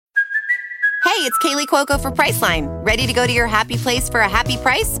it's Kaylee Cuoco for Priceline. Ready to go to your happy place for a happy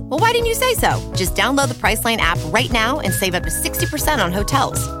price? Well, why didn't you say so? Just download the Priceline app right now and save up to 60% on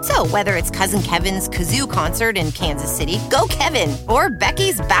hotels. So whether it's Cousin Kevin's Kazoo Concert in Kansas City, go Kevin, or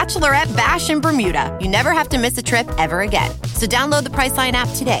Becky's Bachelorette Bash in Bermuda, you never have to miss a trip ever again. So download the Priceline app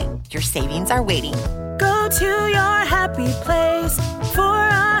today. Your savings are waiting. Go to your happy place for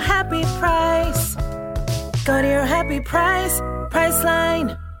a happy price. Go to your happy price,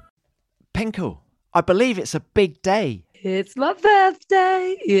 Priceline. Pinkle, I believe it's a big day. It's my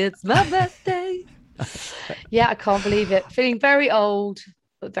birthday. It's my birthday. Yeah, I can't believe it. Feeling very old,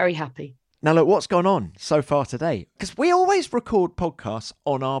 but very happy. Now, look, what's gone on so far today? Because we always record podcasts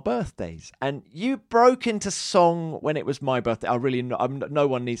on our birthdays, and you broke into song when it was my birthday. No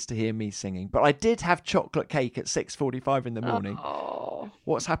one needs to hear me singing, but I did have chocolate cake at 6:45 in the morning. Oh.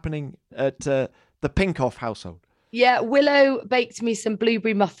 What's happening at the Pinkoff household? Yeah, Willow baked me some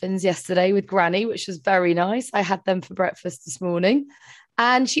blueberry muffins yesterday with Granny, which was very nice. I had them for breakfast this morning.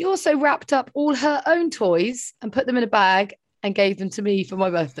 And she also wrapped up all her own toys and put them in a bag and gave them to me for my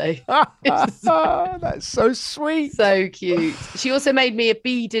birthday. That's so sweet. So cute. She also made me a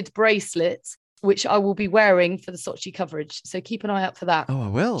beaded bracelet, which I will be wearing for the Sochi coverage. So keep an eye out for that. Oh, I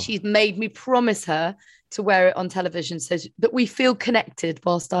will. She's made me promise her to wear it on television so that we feel connected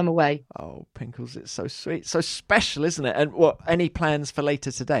whilst I'm away. Oh, Pinkles, it's so sweet. So special, isn't it? And what, any plans for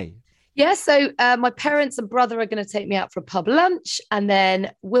later today? Yeah, so my parents and brother are going to take me out for a pub lunch, and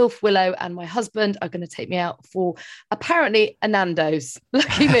then Wilf, Willow and my husband are going to take me out for apparently a Nando's.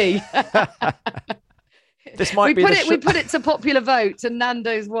 Lucky me. This might we put it to popular vote and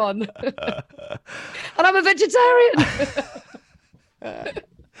Nando's won. And I'm a vegetarian.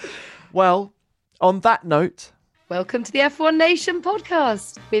 Well, on that note, welcome to the F1 Nation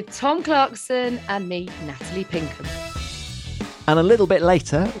podcast with Tom Clarkson and me, Natalie Pinkham. And a little bit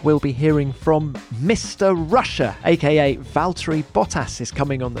later, we'll be hearing from Mr. Russia, aka Valtteri Bottas, is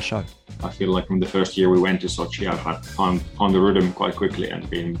coming on the show. I feel like from the first year we went to Sochi, I've had found the rhythm quite quickly and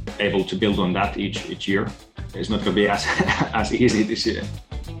been able to build on that each year. It's not going to be as easy this year.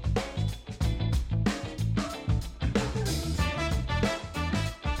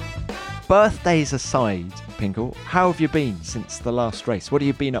 Birthdays aside, Pinkle, how have you been since the last race? What have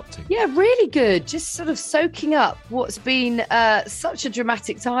you been up to? Yeah, really good. Just sort of soaking up what's been such a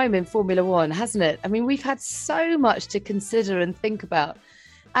dramatic time in Formula One, hasn't it? I mean, we've had so much to consider and think about.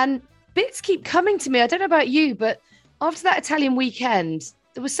 And bits keep coming to me. I don't know about you, but after that Italian weekend,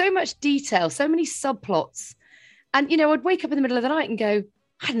 there was so much detail, so many subplots. And, you know, I'd wake up in the middle of the night and go,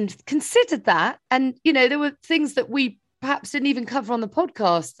 I hadn't considered that. And, you know, there were things that we perhaps didn't even cover on the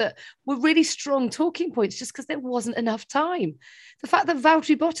podcast that were really strong talking points just because there wasn't enough time. The fact that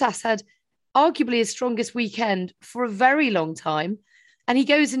Valtteri Bottas had arguably his strongest weekend for a very long time, and he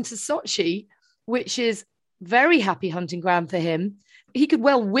goes into Sochi, which is very happy hunting ground for him. He could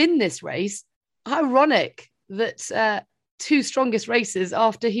well win this race. Ironic that two strongest races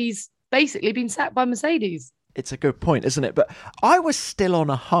after he's basically been sacked by Mercedes. It's a good point, isn't it? But I was still on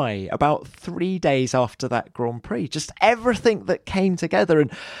a high about 3 days after that Grand Prix, just everything that came together. And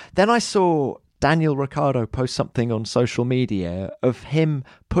then I saw Daniel Ricciardo post something on social media of him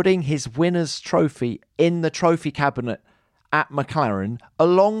putting his winner's trophy in the trophy cabinet at McLaren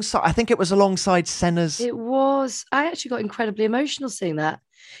alongside, I think it was alongside Senna's. It was. I actually got incredibly emotional seeing that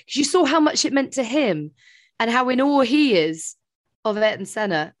because you saw how much it meant to him and how in awe he is of Ayrton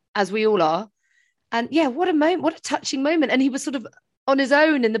Senna, as we all are. And yeah, what a moment, what a touching moment. And he was sort of on his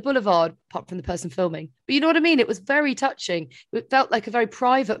own in the boulevard, apart from the person filming. But you know what I mean? It was very touching. It felt like a very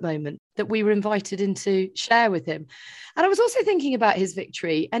private moment that we were invited in to share with him. And I was also thinking about his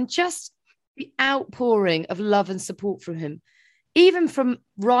victory and just the outpouring of love and support from him, even from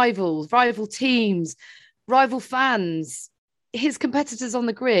rival teams, rival fans, his competitors on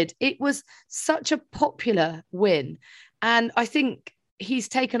the grid. It was such a popular win. And I think he's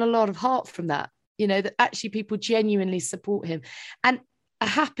taken a lot of heart from that. You know, that actually people genuinely support him. And a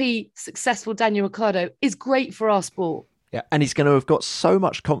happy, successful Daniel Ricciardo is great for our sport. Yeah, and he's going to have got so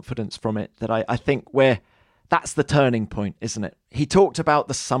much confidence from it that I think that's the turning point, isn't it? He talked about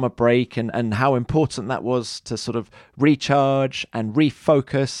the summer break and how important that was to sort of recharge and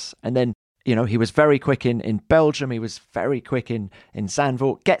refocus. And then, you know, he was very quick in Belgium. He was very quick in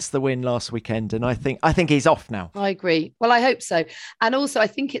Zandvoort, gets the win last weekend. And I think he's off now. I agree. Well, I hope so. And also, I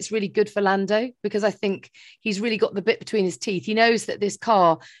think it's really good for Lando because I think he's really got the bit between his teeth. He knows that this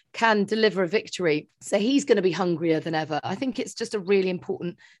car can deliver a victory. So he's going to be hungrier than ever. I think it's just a really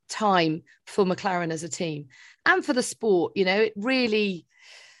important time for McLaren as a team and for the sport. You know, it really,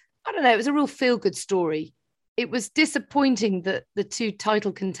 I don't know, it was a real feel-good story. it was disappointing that the two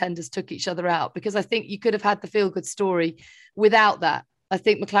title contenders took each other out, because I think you could have had the feel-good story without that. I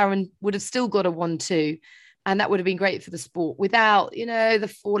think McLaren would have still got a 1-2, and that would have been great for the sport without,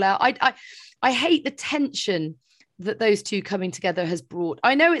 the fallout. I hate the tension that those two coming together has brought.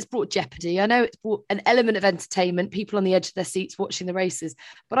 I know it's brought jeopardy. I know it's brought an element of entertainment, people on the edge of their seats watching the races,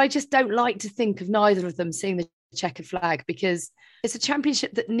 but I just don't like to think of neither of them seeing the checkered flag, because it's a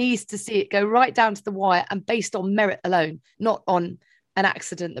championship that needs to see it go right down to the wire and based on merit alone, not on an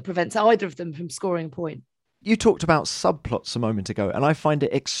accident that prevents either of them from scoring a point. You talked about subplots a moment ago, and I find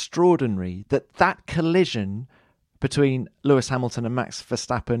it extraordinary that collision between Lewis Hamilton and Max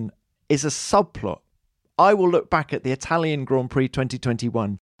Verstappen is a subplot. I will look back at the Italian Grand Prix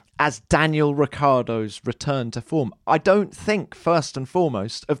 2021 as Daniel Ricciardo's return to form. I don't think, first and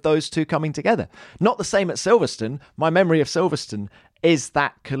foremost, of those two coming together. Not the same at Silverstone. My memory of Silverstone is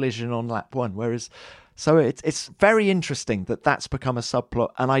that collision on lap 1, so it's very interesting that that's become a subplot,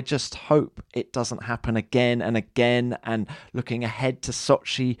 and I just hope it doesn't happen again and again. And looking ahead to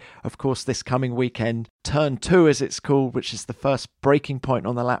Sochi, of course, this coming weekend, turn 2 as it's called, which is the first braking point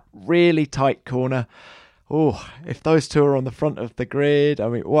on the lap, really tight corner. Oh, if those two are on the front of the grid, I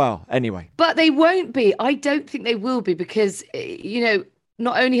mean, wow. Anyway. But they won't be. I don't think they will be, because,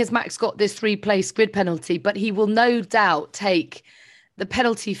 not only has Max got this 3-place grid penalty, but he will no doubt take the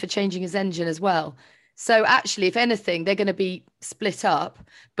penalty for changing his engine as well. So actually, if anything, they're going to be split up,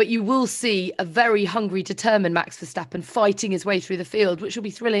 but you will see a very hungry, determined Max Verstappen fighting his way through the field, which will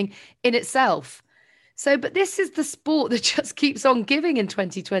be thrilling in itself. So, but this is the sport that just keeps on giving in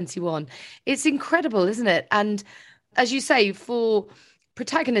 2021. It's incredible, isn't it? And as you say, for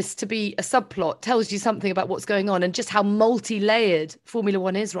protagonists to be a subplot tells you something about what's going on and just how multi-layered Formula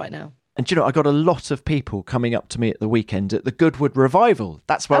One is right now. And I got a lot of people coming up to me at the weekend at the Goodwood Revival.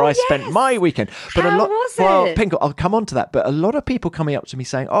 That's where I spent my weekend. But How was it? Well, Pinkle, I'll come on to that. But a lot of people coming up to me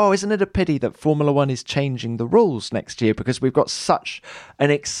saying, "Oh, isn't it a pity that Formula One is changing the rules next year, because we've got such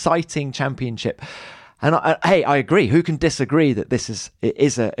an exciting championship." And I agree. Who can disagree that it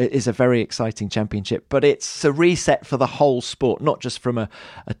is a very exciting championship? But it's a reset for the whole sport, not just from a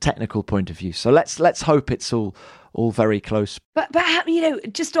technical point of view. So let's hope it's all very close. But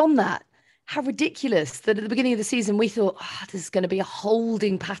just on that, how ridiculous that at the beginning of the season we thought, this is going to be a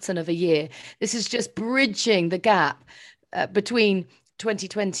holding pattern of a year. This is just bridging the gap between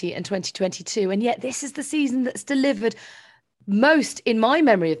 2020 and 2022, and yet this is the season that's delivered most in my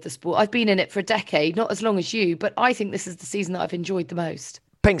memory of the sport. I've been in it for a decade, not as long as you, but I think this is the season that I've enjoyed the most.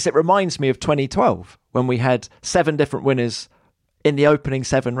 Pinks, it reminds me of 2012 when we had 7 different winners in the opening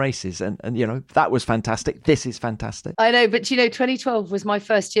 7 races, and that was fantastic. This is fantastic. I know, but 2012 was my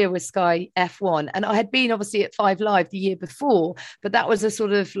first year with Sky F1, and I had been obviously at 5 Live the year before, but that was a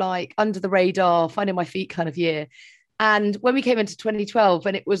sort of like under the radar, finding my feet kind of year. And when we came into 2012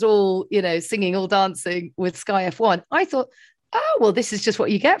 and it was all, singing, all dancing with Sky F1, I thought, oh, well, this is just what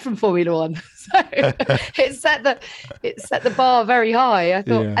you get from Formula One. So it set the bar very high. I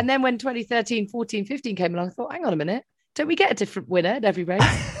thought, And then when 2013, 14, 15 came along, I thought, hang on a minute, don't we get a different winner at every race?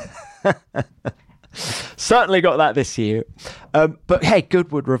 Certainly got that this year. But hey,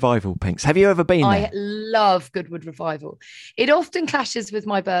 Goodwood Revival, Pinks. Have you ever been there? I love Goodwood Revival. It often clashes with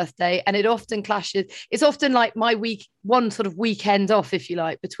my birthday, and it's often like my one sort of weekend off, if you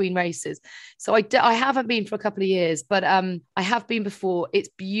like, between races. So I haven't been for a couple of years, but I have been before. It's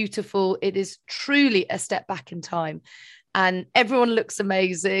beautiful. It is truly a step back in time. And everyone looks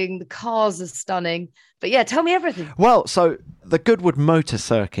amazing. The cars are stunning. But yeah, tell me everything. Well, so the Goodwood Motor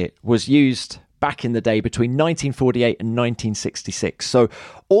Circuit was used back in the day between 1948 and 1966. So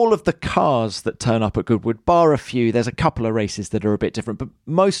all of the cars that turn up at Goodwood, bar a few, there's a couple of races that are a bit different, but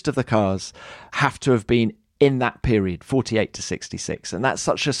most of the cars have to have been in that period, 48 to 66. And that's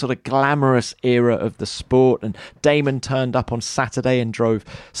such a sort of glamorous era of the sport. And Damon turned up on Saturday and drove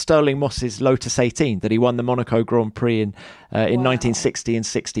Stirling Moss's Lotus 18 that he won the Monaco Grand Prix in 1960 and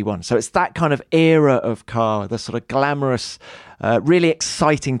 61. So it's that kind of era of car, the sort of glamorous, really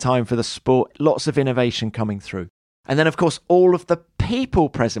exciting time for the sport. Lots of innovation coming through. And then, of course, all of the people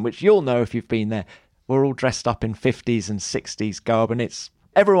present, which you'll know if you've been there, were all dressed up in 50s and 60s garb. And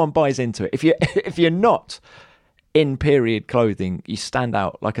everyone buys into it. If you're not in period clothing, you stand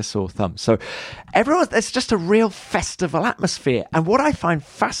out like a sore thumb. So there's just a real festival atmosphere. And what I find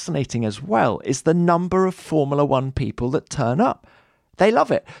fascinating as well is the number of Formula One people that turn up. They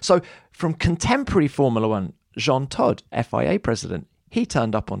love it. So from contemporary Formula One, Jean Todt, FIA president, he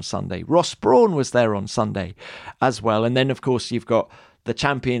turned up on Sunday. Ross Brawn was there on Sunday as well. And then, of course, you've got the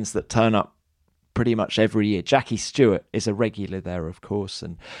champions that turn up pretty much every year. Jackie Stewart is a regular there, of course.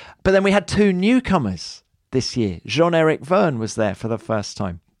 But then we had 2 newcomers this year. Jean-Eric Vergne was there for the first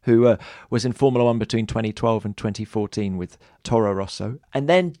time, who was in Formula One between 2012 and 2014 with Toro Rosso. And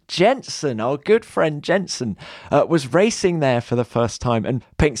then Jenson, our good friend Jenson, was racing there for the first time. And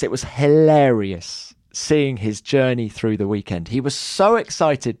Pinks, it was hilarious seeing his journey through the weekend. He was so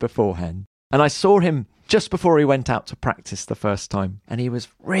excited beforehand. And I saw him just before he went out to practice the first time. And he was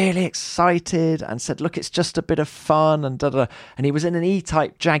really excited and said, look, it's just a bit of fun and da-da. And he was in an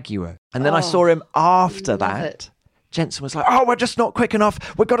E-Type Jaguar. And then I saw him after that. Jenson was like, oh, we're just not quick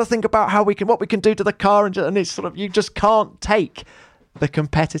enough. We've got to think about what we can do to the car. And it's sort of, you just can't take the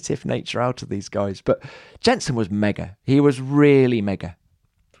competitive nature out of these guys. But Jenson was mega. He was really mega.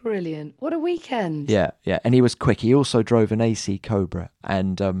 Brilliant. What a weekend. Yeah. And he was quick. He also drove an AC Cobra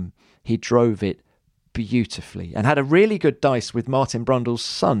and he drove it beautifully and had a really good dice with Martin Brundle's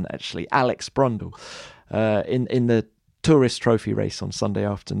son, actually, Alex Brundle, in the Tourist Trophy race on Sunday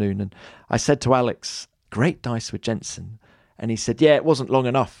afternoon. And I said to Alex, great dice with Jenson. And he said, yeah, it wasn't long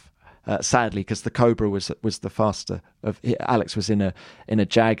enough, sadly, because the Cobra was the faster. Alex was in a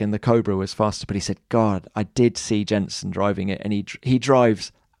Jag and the Cobra was faster. But he said, God, I did see Jenson driving it and he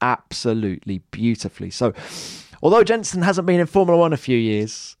drives absolutely beautifully. So although Jenson hasn't been in Formula One a few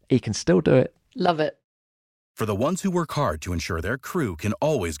years, he can still do it. Love it. For the ones who work hard to ensure their crew can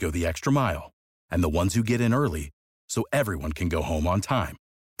always go the extra mile, and the ones who get in early so everyone can go home on time,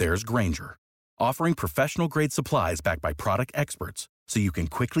 there's Grainger, offering professional-grade supplies backed by product experts so you can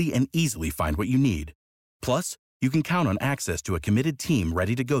quickly and easily find what you need. Plus, you can count on access to a committed team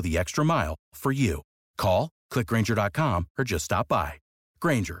ready to go the extra mile for you. Call, click Grainger.com, or just stop by.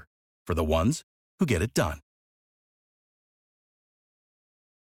 Grainger, for the ones who get it done.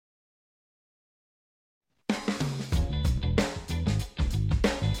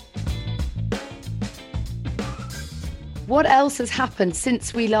 What else has happened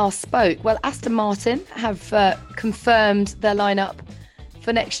since we last spoke? Well, Aston Martin have confirmed their lineup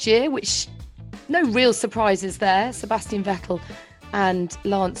for next year, which no real surprises there. Sebastian Vettel and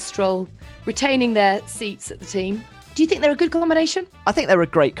Lance Stroll retaining their seats at the team. Do you think they're a good combination? I think they're a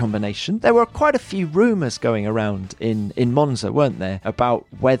great combination. There were quite a few rumours going around in Monza, weren't there, about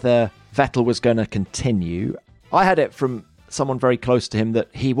whether Vettel was going to continue. I had it from someone very close to him that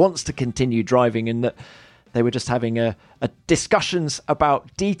he wants to continue driving and that they were just having a discussions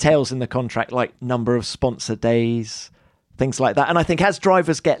about details in the contract, like number of sponsor days, things like that. And I think as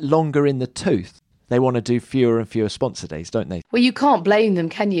drivers get longer in the tooth, they want to do fewer and fewer sponsor days, don't they? Well, you can't blame them,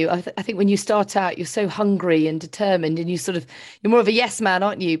 can you? I think when you start out, you're so hungry and determined and you're more of a yes man,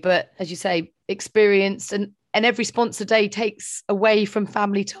 aren't you? But as you say, experienced and every sponsor day takes away from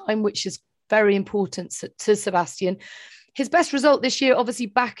family time, which is very important to Sebastian. His best result this year, obviously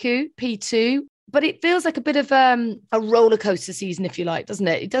Baku, P2. But it feels like a bit of a roller coaster season, if you like, doesn't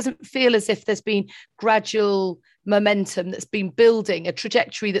it? It doesn't feel as if there's been gradual momentum that's been building, a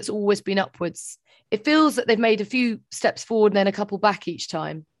trajectory that's always been upwards. It feels that they've made a few steps forward and then a couple back each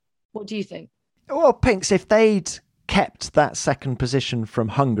time. What do you think? Well, Pinks, if they'd kept that second position from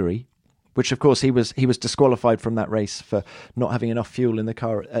Hungary, which of course he was disqualified from that race for not having enough fuel in the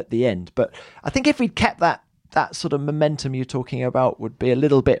car at the end. But I think if we'd kept that sort of momentum you're talking about would be a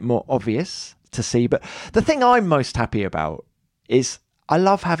little bit more obvious to see. But the thing I'm most happy about is I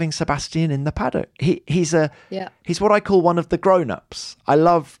love having Sebastian in the paddock. He's what I call one of the grown-ups. I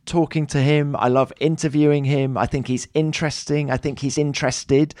love talking to him. I love interviewing him. I think he's interesting. I think he's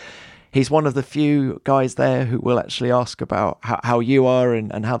interested. He's one of the few guys there who will actually ask about how you are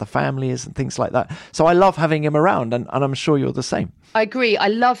and how the family is and things like that. So I love having him around, and I'm sure you're the same. I agree. I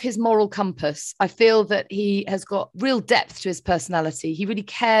love his moral compass. I feel that he has got real depth to his personality. He really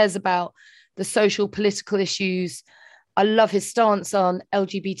cares about the social, political issues. I love his stance on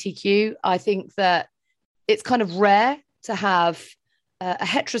LGBTQ. I think that it's kind of rare to have a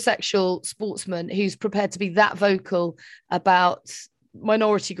heterosexual sportsman who's prepared to be that vocal about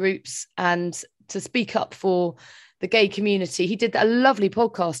minority groups and to speak up for the gay community. He did a lovely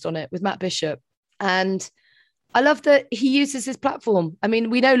podcast on it with Matt Bishop. And I love that he uses his platform. I mean,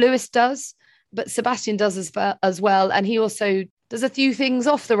 we know Lewis does, but Sebastian does as well. And he also does a few things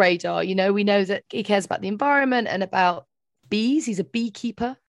off the radar. You know, we know that he cares about the environment and about bees. He's a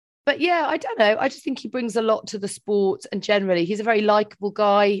beekeeper. But yeah, I don't know. I just think he brings a lot to the sport. And generally, he's a very likable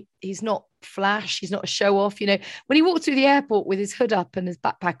guy. He's not flash. He's not a show off. You know, when he walks through the airport with his hood up and his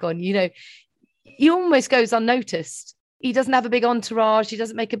backpack on, you know, he almost goes unnoticed. He doesn't have a big entourage. He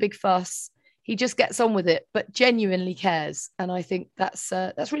doesn't make a big fuss. He just gets on with it, but genuinely cares. And I think that's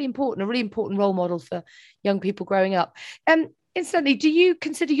really important, a really important role model for young people growing up. Incidentally, do you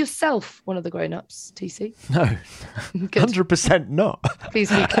consider yourself one of the grown-ups, TC? No, Good. 100% not. Please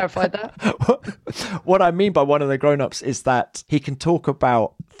can you clarify that? What I mean by one of the grown-ups is that he can talk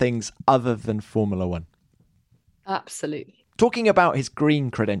about things other than Formula One. Absolutely. Talking about his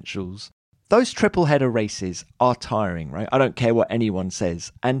green credentials, those triple header races are tiring, right? I don't care what anyone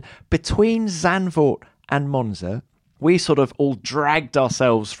says. And between Zandvoort and Monza, we sort of all dragged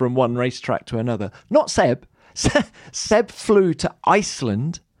ourselves from one racetrack to another. Not Seb. Seb flew to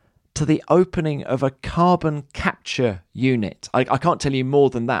Iceland to the opening of a carbon capture unit. I can't tell you more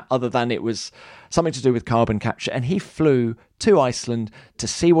than that, other than it was something to do with carbon capture. And he flew to Iceland to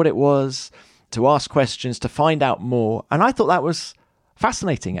see what it was, to ask questions, to find out more. And I thought that was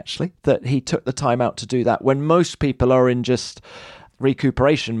fascinating, actually, that he took the time out to do that when most people are in just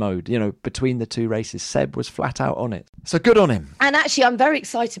recuperation mode, between the two races. Seb was flat out on it. So good on him. And actually, I'm very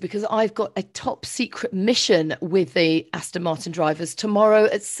excited because I've got a top secret mission with the Aston Martin drivers tomorrow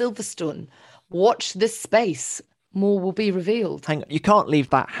at Silverstone. Watch this space. More will be revealed. Hang on, you can't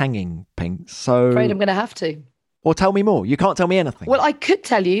leave that hanging, Pink. So I'm afraid I'm going to have to. Or tell me more. You can't tell me anything. Well, I could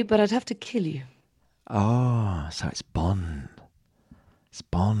tell you, but I'd have to kill you. Oh, so it's Bond. It's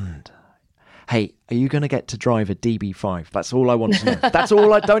Bond. Hey, are you going to get to drive a DB5? That's all I want to know. That's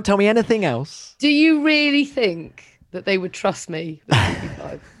all. Don't tell me anything else. Do you really think that they would trust me?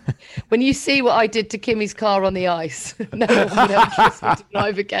 When you see what I did to Kimmy's car on the ice, no one would ever trust me to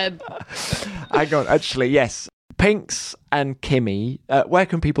drive again. Hang on, actually, yes. Pinks and Kimmy, where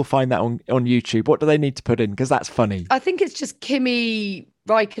can people find that on YouTube? What do they need to put in? Because that's funny. I think it's just Kimi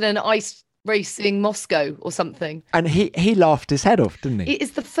Raikkonen ice racing Moscow or something. And he laughed his head off, didn't he? It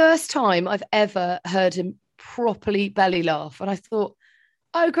is the first time I've ever heard him properly belly laugh. And I thought,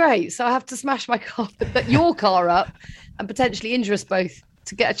 oh, great. So I have to smash my car, your car up and potentially injure us both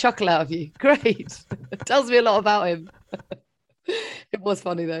to get a chuckle out of you. Great. It tells me a lot about him. It was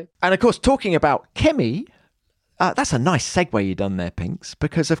funny, though. And of course, talking about Kimi, that's a nice segue you done there, Pinks,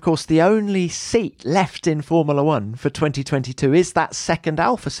 because of course the only seat left in Formula One for 2022 is that second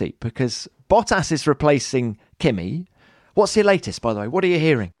Alpha seat, because Bottas is replacing Kimi. What's the latest, by the way? What are you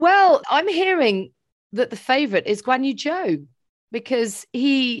hearing? Well, I'm hearing that the favourite is Guan Yu Zhou, because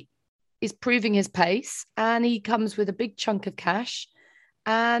he is proving his pace and he comes with a big chunk of cash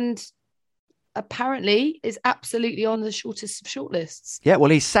and apparently is absolutely on the shortest of shortlists. Yeah,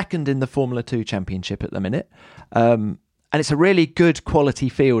 well, he's second in the Formula 2 championship at the minute. And it's a really good quality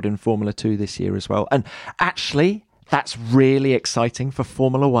field in Formula 2 this year as well. And actually, that's really exciting for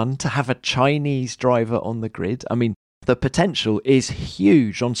Formula 1 to have a Chinese driver on the grid. I mean, the potential is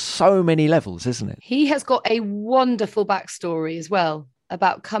huge on so many levels, isn't it? He has got a wonderful backstory as well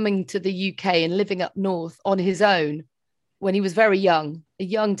about coming to the UK and living up north on his own when he was very young, a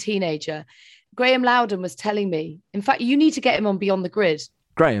young teenager. Graham Loudon was telling me, in fact, you need to get him on Beyond the Grid.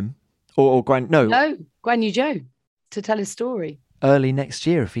 Graham? Or Guan? No, Guan Yu Zhou, to tell his story. Early next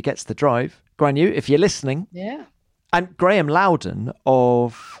year, if he gets the drive. Guan Yu, if you're listening. Yeah. And Graham Loudon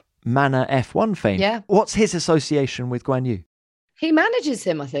of Manor F1 fame. Yeah. What's his association with Guan Yu? He manages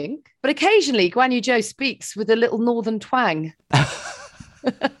him, I think. But occasionally, Guan Yu Zhou speaks with a little northern twang,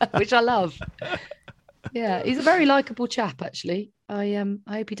 which I love. Yeah, he's a very likeable chap, actually. I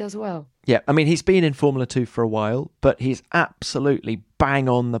hope he does well. Yeah, I mean, he's been in Formula 2 for a while, but he's absolutely bang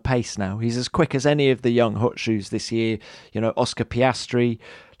on the pace now. He's as quick as any of the young hot shoes this year. Oscar Piastri,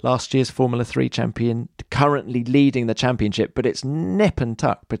 last year's Formula 3 champion, currently leading the championship, but it's nip and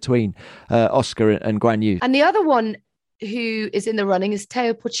tuck between Oscar and Guan Yu. And the other one who is in the running is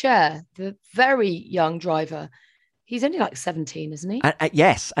Théo Pourchaire, the very young driver. He's only like 17, isn't he?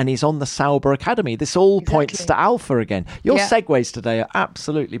 Yes, and he's on the Sauber Academy. This all points to Alpha again. Your segues today are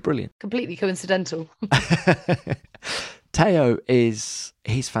absolutely brilliant. Completely coincidental. Théo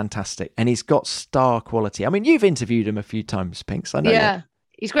he's fantastic, and he's got star quality. I mean, you've interviewed him a few times, Pinks. I know. Yeah,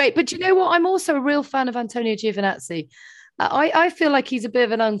 he's great. But you know what? I'm also a real fan of Antonio Giovinazzi. I feel like he's a bit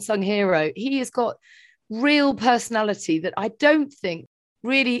of an unsung hero. He has got real personality that I don't think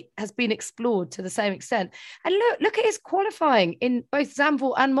really has been explored to the same extent. And look at his qualifying in both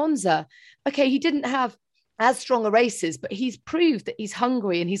Zandvoort and Monza. Okay, he didn't have as strong a races, but he's proved that he's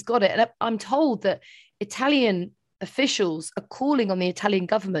hungry and he's got it. And I'm told that Italian officials are calling on the Italian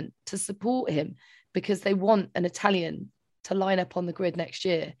government to support him because they want an Italian to line up on the grid next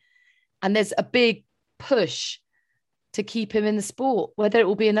year. And there's a big push to keep him in the sport. Whether it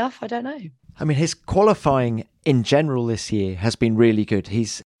will be enough, I don't know. I mean, his qualifying in general this year has been really good.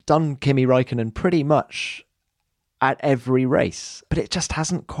 He's done Kimi Raikkonen pretty much at every race, but it just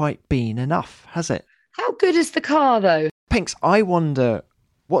hasn't quite been enough, has it? How good is the car, though? Pinks, I wonder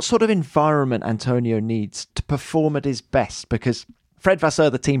what sort of environment Antonio needs to perform at his best, because Fred Vasseur,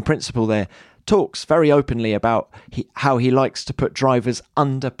 the team principal there, talks very openly about how he likes to put drivers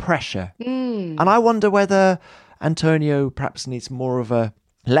under pressure. And I wonder whether Antonio perhaps needs more of a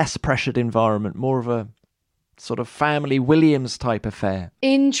less pressured environment, more of a sort of family Williams type affair.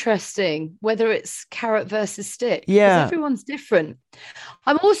 Interesting, whether it's carrot versus stick. Yeah. Because everyone's different.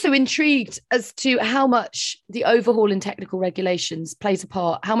 I'm also intrigued as to how much the overhaul in technical regulations plays a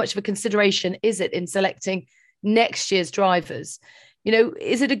part. How much of a consideration is it in selecting next year's drivers? You know,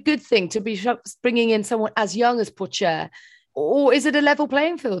 is it a good thing to be bringing in someone as young as Pourchaire? Or is it a level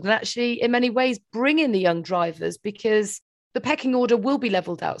playing field and actually, in many ways, bring in the young drivers because the pecking order will be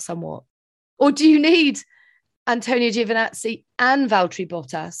levelled out somewhat? Or do you need Antonio Giovinazzi and Valtteri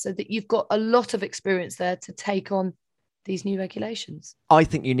Bottas so that you've got a lot of experience there to take on these new regulations? I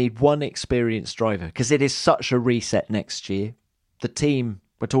think you need one experienced driver because it is such a reset next year. The team,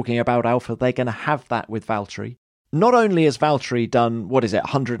 we're talking about Alpha, they're going to have that with Valtteri. Not only has Valtteri done,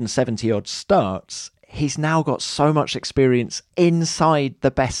 170 odd starts, he's now got so much experience inside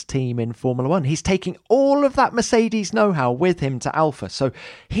the best team in Formula One. He's taking all of that Mercedes know-how with him to Alpha. So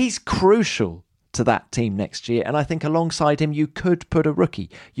he's crucial to that team next year. And I think alongside him, you could put a rookie.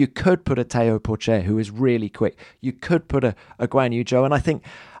 You could put a Théo Pourchaire, who is really quick. You could put a Guan Yu Zhou. And I think,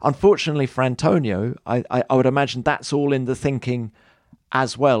 unfortunately for Antonio, I would imagine that's all in the thinking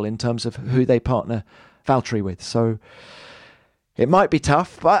as well in terms of who they partner Valtteri with. So it might be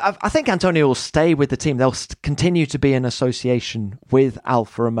tough, but I think Antonio will stay with the team. They'll continue to be in association with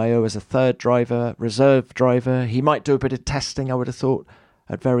Alfa Romeo as a third driver, reserve driver. He might do a bit of testing, I would have thought,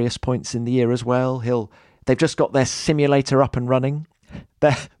 at various points in the year as well. They've just got their simulator up and running.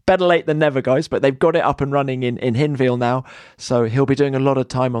 They're better late than never, guys, but they've got it up and running in Hinwil now. So he'll be doing a lot of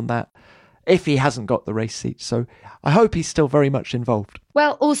time on that if he hasn't got the race seat. So I hope he's still very much involved.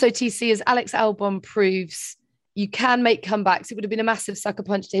 Well, also, TC, as Alex Albon proves, you can make comebacks. It would have been a massive sucker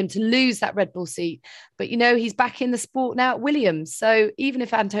punch to him to lose that Red Bull seat. But, you know, he's back in the sport now at Williams. So even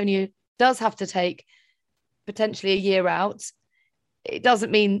if Antonio does have to take potentially a year out, it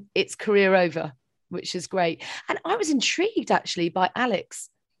doesn't mean it's career over, which is great. And I was intrigued, actually, by Alex,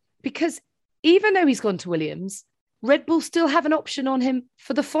 because even though he's gone to Williams, Red Bull still have an option on him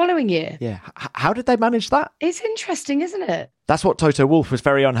for the following year. Yeah. How did they manage that? It's interesting, isn't it? That's what Toto Wolff was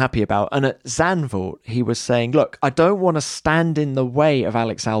very unhappy about. And at Zandvoort, he was saying, look, I don't want to stand in the way of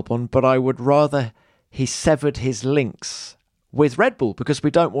Alex Albon, but I would rather he severed his links with Red Bull because we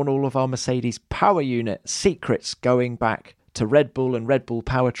don't want all of our Mercedes power unit secrets going back to Red Bull and Red Bull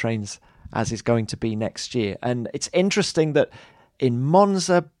powertrains as is going to be next year. And it's interesting that in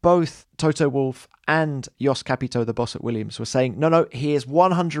Monza, both Toto Wolff and Jos Capito, the boss at Williams, were saying, no, he is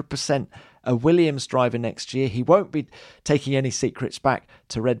 100% a Williams driver next year. He won't be taking any secrets back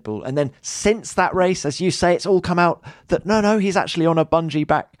to Red Bull. And then since that race, as you say, it's all come out that no, he's actually on a bungee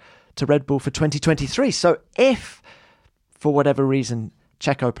back to Red Bull for 2023. So if, for whatever reason,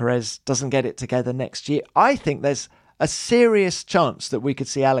 Checo Perez doesn't get it together next year, I think there's a serious chance that we could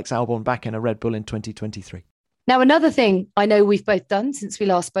see Alex Albon back in a Red Bull in 2023. Now, another thing I know we've both done since we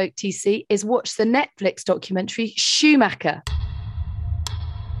last spoke, TC, is watch the Netflix documentary Schumacher.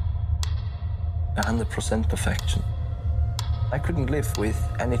 100% perfection. I couldn't live with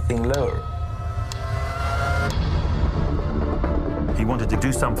anything lower. He wanted to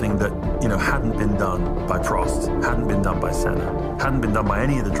do something that, hadn't been done by Prost, hadn't been done by Senna, hadn't been done by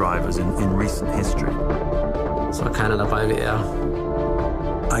any of the drivers in recent history. Så keiner dabei wie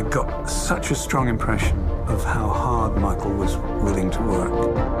I got such a strong impression of how hard Michael was willing to work.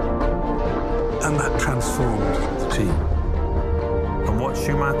 And that transformed the team. And what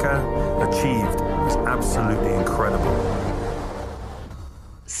Schumacher achieved was absolutely incredible.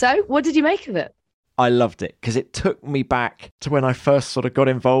 So, what did you make of it? I loved it because it took me back to when I first sort of got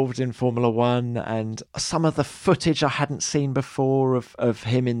involved in Formula One, and some of the footage I hadn't seen before of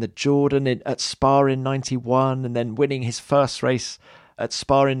him in the Jordan at Spa in 91 and then winning his first race at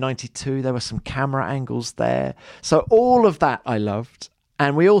Spa in 92. There were some camera angles there. So all of that I loved.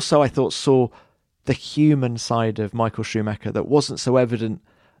 And we also, I thought, saw the human side of Michael Schumacher that wasn't so evident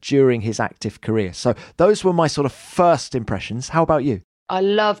during his active career. So those were my sort of first impressions. How about you? I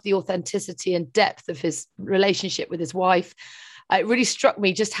love the authenticity and depth of his relationship with his wife. It really struck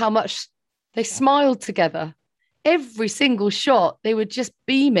me just how much they smiled together. Every single shot, they were just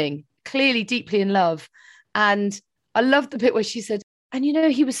beaming, clearly deeply in love. And I loved the bit where she said, and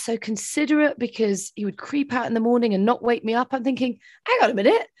he was so considerate because he would creep out in the morning and not wake me up. I'm thinking, hang on a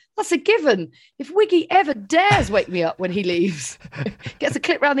minute, That's a given. If Wiggy ever dares wake me up when he leaves, gets a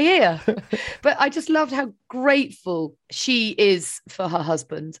clip round the ear. But I just loved how grateful she is for her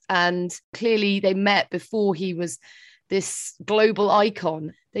husband. And clearly they met before he was this global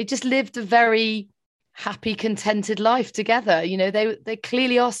icon. They just lived a very happy, contented life together. You know, they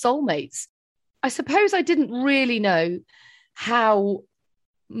clearly are soulmates. I suppose I didn't really know how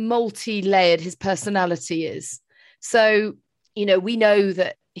multi-layered his personality is. So, you know, we know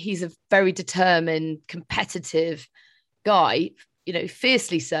that he's a very determined, competitive guy, you know,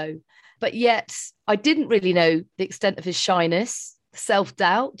 fiercely so. But yet I didn't really know the extent of his shyness,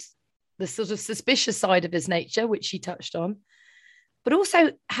 self-doubt, the sort of suspicious side of his nature, which she touched on, but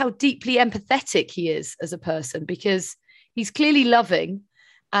also how deeply empathetic he is as a person, because he's clearly loving.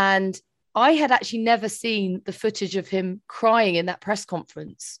 And I had actually never seen the footage of him crying in that press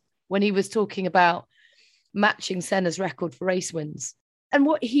conference when he was talking about matching Senna's record for race wins. And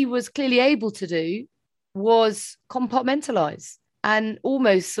what he was clearly able to do was compartmentalize and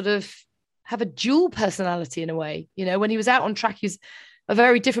almost sort of have a dual personality in a way. You know, when he was out on track, he's a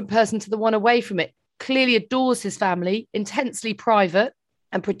very different person to the one away from it. Clearly adores his family, intensely private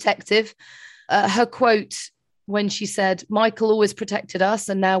and protective. Her quote when she said, Michael always protected us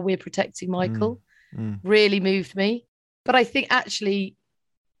and now we're protecting Michael, really moved me. But I think actually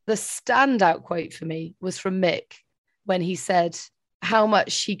the standout quote for me was from Mick when he said how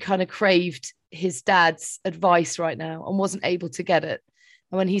much he kind of craved his dad's advice right now and wasn't able to get it.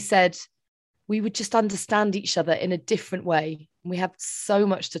 And when he said, we would just understand each other in a different way. And we have so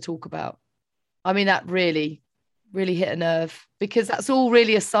much to talk about. I mean, that really, really hit a nerve, because that's all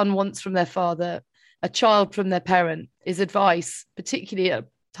really a son wants from their father, a child from their parent, is advice, particularly at a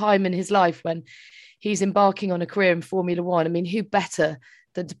time in his life when he's embarking on a career in Formula One. I mean, who better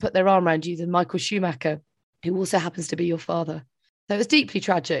than to put their arm around you than Michael Schumacher, who also happens to be your father. So it was deeply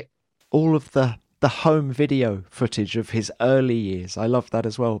tragic. All of the home video footage of his early years, I love that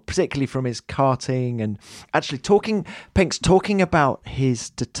as well, particularly from his karting, and actually talking about his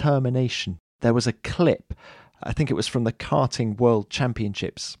determination. There was a clip, I think it was from the Karting World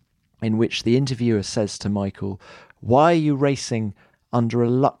Championships, in which the interviewer says to Michael, why are you racing under a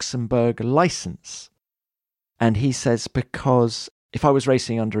Luxembourg license? And he says, because if I was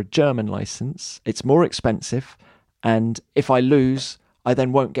racing under a German license, it's more expensive. And if I lose, I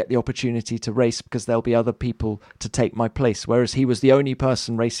then won't get the opportunity to race because there'll be other people to take my place. Whereas he was the only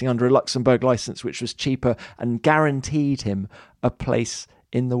person racing under a Luxembourg license, which was cheaper and guaranteed him a place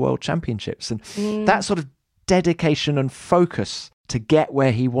in the World Championships. And that sort of dedication and focus to get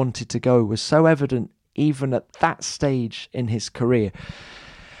where he wanted to go was so evident even at that stage in his career.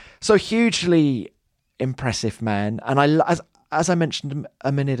 So hugely impressive man. And as I mentioned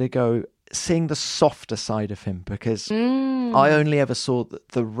a minute ago, seeing the softer side of him, because I only ever saw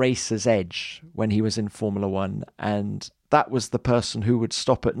the racer's edge when he was in Formula One, and that was the person who would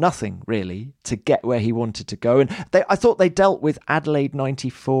stop at nothing, really, to get where he wanted to go. And I thought they dealt with Adelaide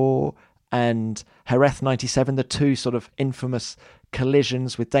 94 and Jerez 97, the two sort of infamous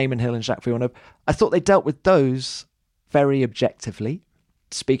collisions with Damon Hill and Jacques Villeneuve. I thought they dealt with those very objectively,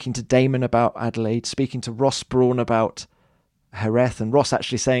 speaking to Damon about Adelaide, speaking to Ross Brawn about Jerez, and Ross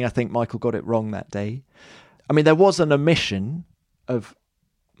actually saying, I think Michael got it wrong that day. I mean, there was an omission of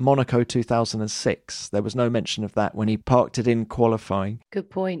Monaco 2006. There was no mention of that when he parked it in qualifying. Good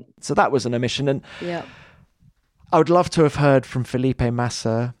point. So that was an omission. And yeah, I would love to have heard from Felipe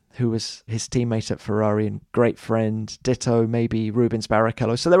Massa, who was his teammate at Ferrari and great friend. Ditto, maybe Rubens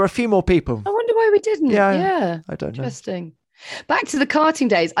Barrichello. So there were a few more people. I wonder why we didn't. Yeah. I don't know. Interesting. Back to the karting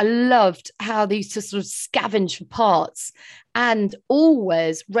days, I loved how they used to sort of scavenge for parts and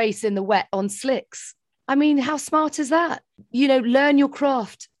always race in the wet on slicks. I mean, how smart is that? You know, learn your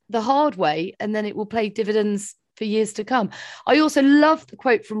craft the hard way and then it will pay dividends for years to come. I also love the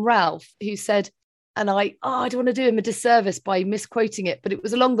quote from Ralph, who said, and I don't want to do him a disservice by misquoting it, but it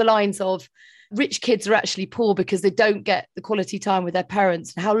was along the lines of, rich kids are actually poor because they don't get the quality time with their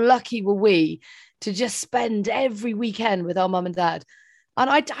parents. And how lucky were we to just spend every weekend with our mum and dad. And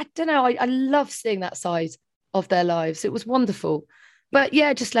I don't know, I love seeing that side of their lives. It was wonderful. But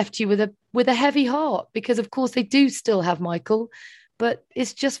yeah, it just left you with a heavy heart, because of course they do still have Michael, but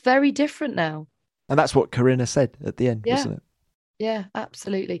it's just very different now. And that's what Corinna said at the end, wasn't it? Yeah,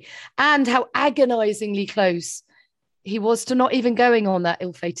 absolutely. And how agonizingly close he was to not even going on that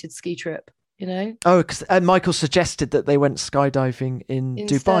ill-fated ski trip. You know? Oh, and Michael suggested that they went skydiving in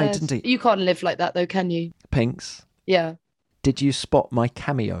Dubai, didn't he? You can't live like that though, can you? Pinks. Yeah. Did you spot my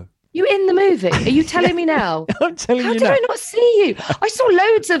cameo? You in the movie? Are you telling me now? I'm telling How you did now. I not see you? I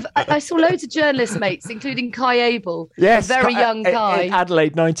saw loads of journalist mates, including Kai Abel, Yes, a very young Kai.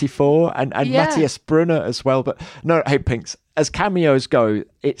 Adelaide 94 and Yeah. Matthias Brunner as well. But no, hey, Pinks, as cameos go,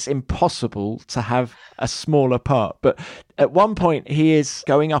 it's impossible to have a smaller part. But at one point, he is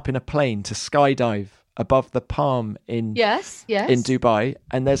going up in a plane to skydive above the Palm in Yes. in Dubai,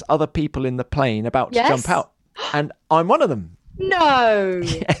 and there's other people in the plane about to Yes. jump out, and I'm one of them. No.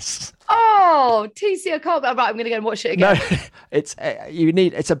 Yes. Oh, TC, I can't. Right, I'm going to go and watch it again. No,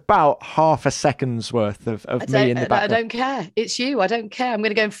 it's about half a second's worth of me in the I background. don't care. It's you. I don't care. I'm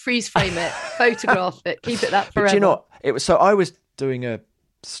going to go and freeze frame it, photograph it, keep it that forever. But do you know what? It was, so I was doing a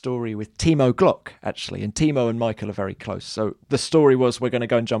story with Timo Glock, actually, and Timo and Michael are very close. So the story was we're going to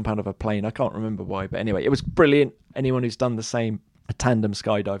go and jump out of a plane. I can't remember why, but anyway, it was brilliant. Anyone who's done the same, a tandem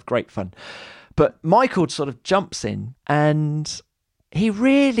skydive, great fun. But Michael sort of jumps in, and he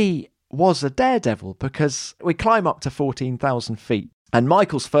really was a daredevil, because we climb up to 14,000 feet and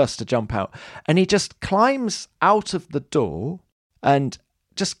Michael's first to jump out, and he just climbs out of the door and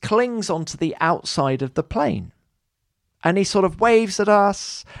just clings onto the outside of the plane. And he sort of waves at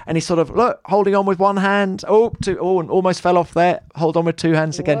us, and he sort of, look, holding on with one hand. And almost fell off there. Hold on with two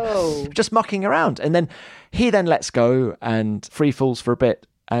hands again. Whoa. Just mucking around. And then he then lets go and free falls for a bit.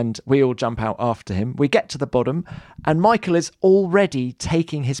 And we all jump out after him. We get to the bottom, and Michael is already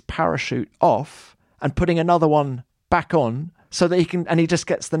taking his parachute off and putting another one back on so that he can, and he just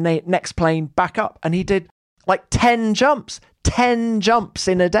gets the next plane back up. And he did like 10 jumps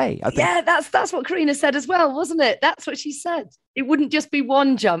in a day, I think. Yeah, that's what Karina said as well, wasn't it? That's what she said. It wouldn't just be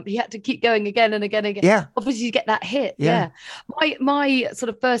one jump. He had to keep going again and again and again. Yeah. Obviously, you get that hit. Yeah. My sort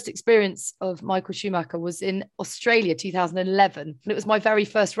of first experience of Michael Schumacher was in Australia, 2011. And it was my very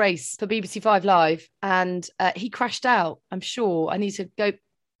first race for BBC 5 Live. And he crashed out, I'm sure. I need to go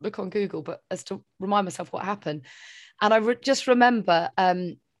look on Google, but as to remind myself what happened. And I just remember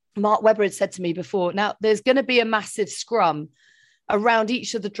Mark Webber had said to me before, now there's going to be a massive scrum around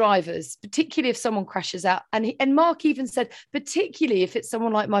each of the drivers, particularly if someone crashes out. And Mark even said, particularly if it's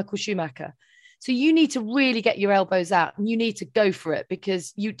someone like Michael Schumacher. So you need to really get your elbows out and you need to go for it,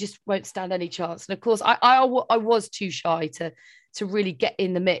 because you just won't stand any chance. And of course, I was too shy to really get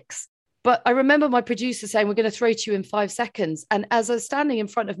in the mix. But I remember my producer saying, we're going to throw to you in 5 seconds. And as I was standing in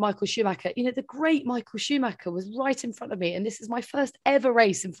front of Michael Schumacher, you know, the great Michael Schumacher was right in front of me. And this is my first ever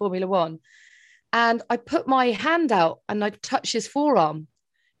race in Formula One. And I put my hand out and I touched his forearm,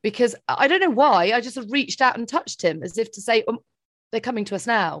 because I don't know why. I just reached out and touched him as if to say, they're coming to us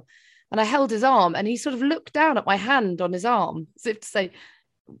now. And I held his arm, and he sort of looked down at my hand on his arm as if to say,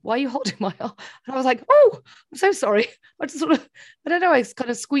 why are you holding my arm? And I was like, oh, I'm so sorry. I just sort of, I don't know, I was kind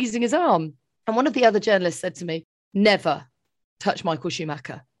of squeezing his arm. And one of the other journalists said to me, never touch Michael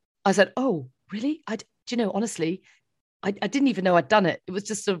Schumacher. I said, oh, really? Do you know, honestly, I didn't even know I'd done it. It was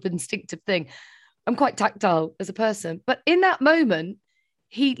just sort of an instinctive thing. I'm quite tactile as a person. But in that moment,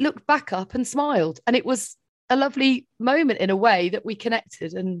 he looked back up and smiled. And it was a lovely moment in a way that we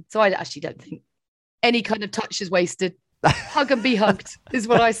connected. And so I actually don't think any kind of touch is wasted. Hug and be hugged is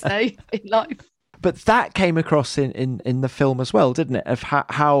what I say in life. But that came across in the film as well, didn't it? Of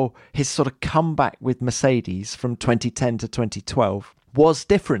how his sort of comeback with Mercedes from 2010 to 2012 was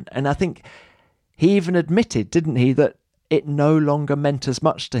different. And I think he even admitted, didn't he, that it no longer meant as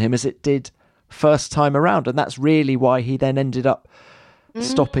much to him as it did first time around. And that's really why he then ended up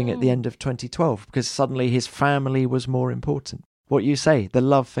stopping at the end of 2012, because suddenly his family was more important. What you say, the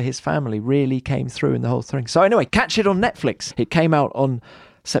love for his family really came through in the whole thing. So anyway, catch it on Netflix. It came out on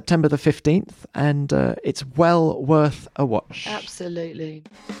September the 15th, and it's well worth a watch. Absolutely.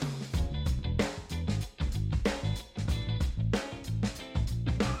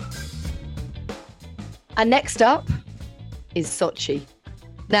 And next up is Sochi.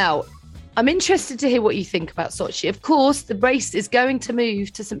 Now, I'm interested to hear what you think about Sochi. Of course, the race is going to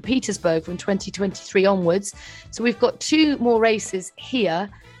move to St. Petersburg from 2023 onwards. So we've got 2 more races here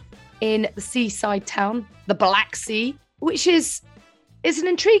in the seaside town, the Black Sea, which is an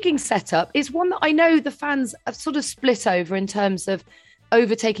intriguing setup. It's one that I know the fans have sort of split over in terms of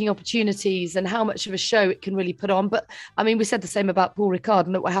overtaking opportunities and how much of a show it can really put on. But I mean, we said the same about Paul Ricard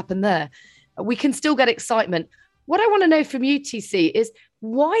and look what happened there. We can still get excitement. What I want to know from you, TC, is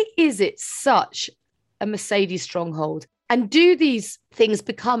why is it such a Mercedes stronghold? And do these things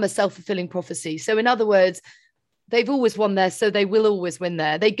become a self-fulfilling prophecy? So in other words, they've always won there, so they will always win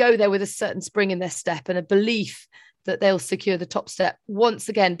there. They go there with a certain spring in their step and a belief that they'll secure the top step once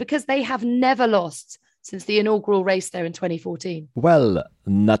again, because they have never lost since the inaugural race there in 2014. Well,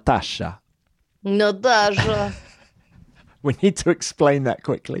 Natasha. We need to explain that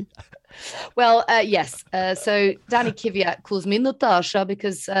quickly. Well, yes. So Danny Kvyat calls me Natasha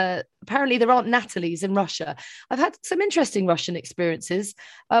because apparently there aren't Natalies in Russia. I've had some interesting Russian experiences.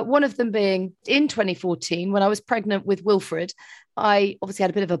 One of them being in 2014 when I was pregnant with Wilfred. I obviously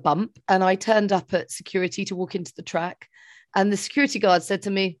had a bit of a bump and I turned up at security to walk into the track. And the security guard said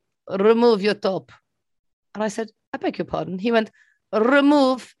to me, "Remove your top." And I said, "I beg your pardon." He went,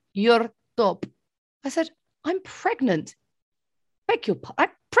 "Remove your top." I said, "I'm pregnant." "Beg your pardon, I'm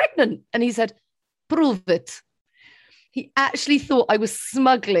pregnant." And he said, "Prove it." He actually thought I was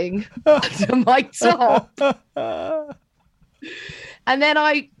smuggling under my top. And then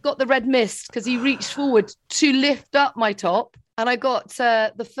I got the red mist because he reached forward to lift up my top. And I got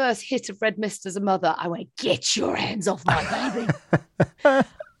the first hit of red mist as a mother. I went, "Get your hands off my baby." I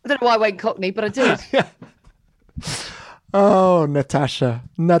don't know why I went Cockney, but I did. Oh, Natasha.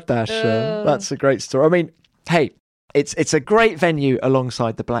 That's a great story. I mean, hey, it's a great venue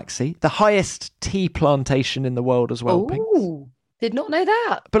alongside the Black Sea, the highest tea plantation in the world as well. Oh, did not know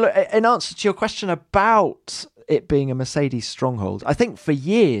that. But look, in answer to your question about it being a Mercedes stronghold, I think for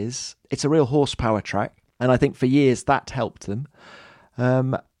years it's a real horsepower track. And I think for years that helped them.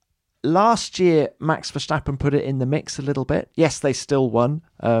 Last year, Max Verstappen put it in the mix a little bit. Yes, they still won.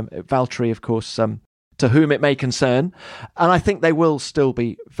 Valtteri, of course, to whom it may concern. And I think they will still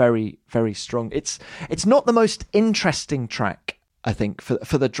be very, very strong. It's not the most interesting track, I think,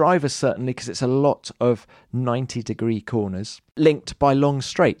 for the drivers, certainly, because it's a lot of 90-degree corners linked by long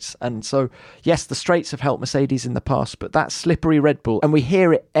straights. And so, yes, the straights have helped Mercedes in the past, but that slippery Red Bull, and we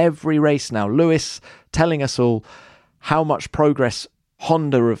hear it every race now. Lewis telling us all how much progress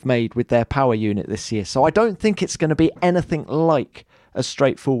Honda have made with their power unit this year. So I don't think it's going to be anything like as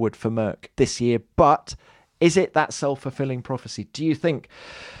straightforward for Merc this year. But is it that self-fulfilling prophecy? Do you think,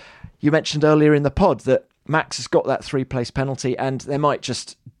 you mentioned earlier in the pod that Max has got that 3-place penalty and they might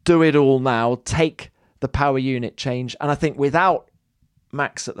just do it all now, take the power unit change. And I think without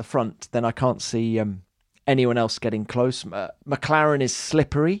Max at the front, then I can't see anyone else getting close. McLaren is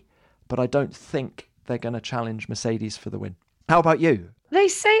slippery, but I don't think they're going to challenge Mercedes for the win. How about you? They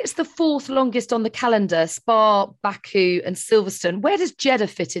say it's the 4th longest on the calendar, Spa, Baku and Silverstone. Where does Jeddah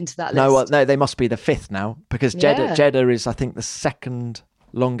fit into that list? No, they must be the 5th now because Jeddah is, I think, the 2nd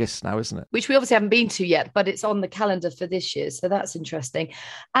longest now, isn't it? Which we obviously haven't been to yet, but it's on the calendar for this year. So that's interesting.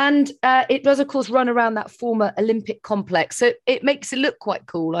 And it does, of course, run around that former Olympic complex. So it makes it look quite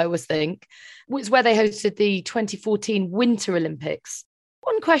cool, I always think. It's where they hosted the 2014 Winter Olympics.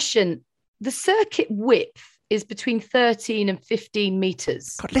 One question, the circuit width is between 13 and 15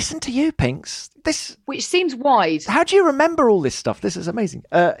 metres. God, listen to you, Pinks. Which seems wide. How do you remember all this stuff? This is amazing.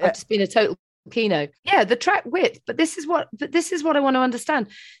 I've just been a total Kino. Yeah, the track width, but this is what I want to understand.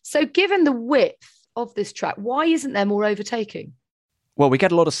 So given the width of this track, why isn't there more overtaking? Well, we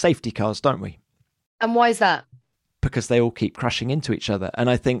get a lot of safety cars, don't we? And why is that? Because they all keep crashing into each other. And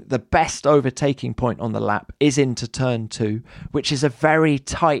I think the best overtaking point on the lap is into turn 2, which is a very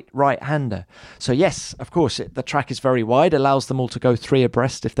tight right-hander. So yes, of course, the track is very wide, allows them all to go 3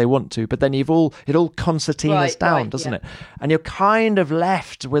 abreast if they want to, but then it all concertinas down, doesn't it? And you're kind of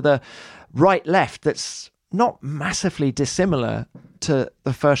left with a right-left that's not massively dissimilar to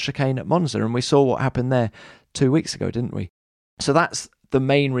the first chicane at Monza. And we saw what happened there 2 weeks ago, didn't we? So that's the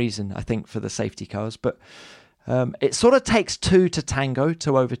main reason, I think, for the safety cars. But it sort of takes 2 to tango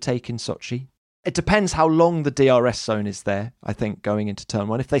to overtake in Sochi. It depends how long the DRS zone is there, I think, going into turn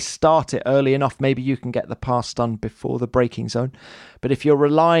 1. If they start it early enough, maybe you can get the pass done before the braking zone. But if you're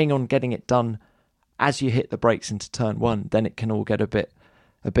relying on getting it done as you hit the brakes into turn 1, then it can all get a bit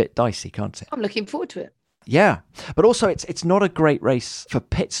dicey, can't it? I'm looking forward to it. Yeah, but also it's not a great race for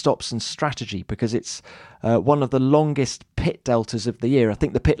pit stops and strategy because it's one of the longest pit deltas of the year. I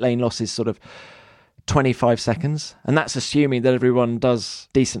think the pit lane loss is sort of 25 seconds, and that's assuming that everyone does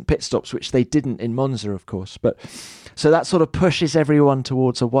decent pit stops, which they didn't in Monza, of course. But so that sort of pushes everyone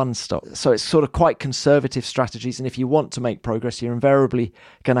towards a 1 stop. So it's sort of quite conservative strategies, and if you want to make progress, you're invariably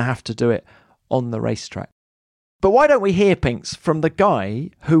going to have to do it on the racetrack. But why don't we hear, Pinks, from the guy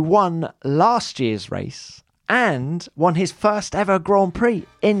who won last year's race and won his first ever Grand Prix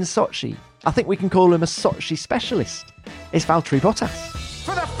in Sochi? I think we can call him a Sochi specialist. It's Valtteri Bottas.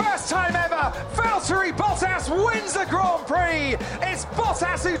 For the first time ever, Valtteri Bottas wins the Grand Prix. It's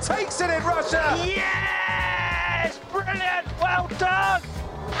Bottas who takes it in Russia. Yes! Brilliant! Well done!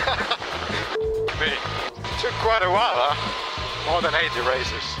 Took quite a while, huh? More than 80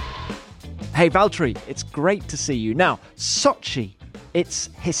 races. Hey Valtteri, it's great to see you. Now, Sochi, it's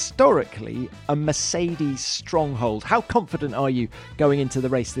historically a Mercedes stronghold. How confident are you going into the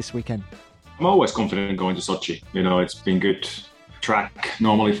race this weekend? I'm always confident going to Sochi. You know, it's been good track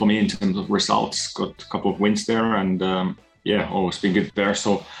normally for me in terms of results. Got a couple of wins there, and always been good there.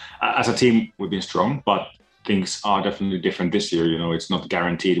 So as a team, we've been strong, but things are definitely different this year. You know, it's not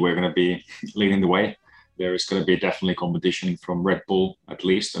guaranteed we're going to be leading the way. There is going to be definitely competition from Red Bull at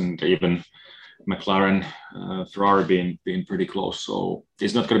least, and even McLaren, Ferrari being pretty close. So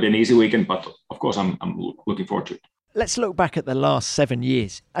it's not going to be an easy weekend, but of course I'm looking forward to it. Let's look back at the last 7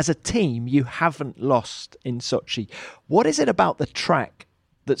 years. As a team, you haven't lost in Sochi. What is it about the track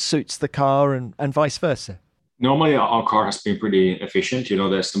that suits the car and vice versa? Normally, our car has been pretty efficient. You know,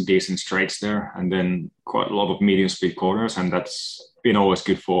 there's some decent straights there and then quite a lot of medium speed corners, and that's been always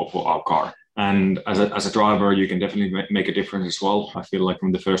good for our car. And as a driver, you can definitely make a difference as well. I feel like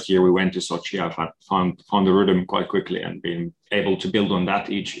from the first year we went to Sochi, I've found the rhythm quite quickly and been able to build on that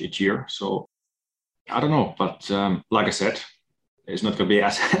each year. So I don't know, but like I said, it's not going to be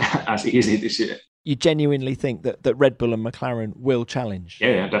as easy this year. You genuinely think that Red Bull and McLaren will challenge?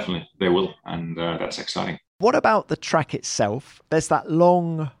 Yeah, definitely. They will. And that's exciting. What about the track itself? There's that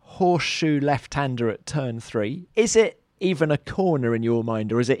long horseshoe left-hander at turn 3. Is it even a corner in your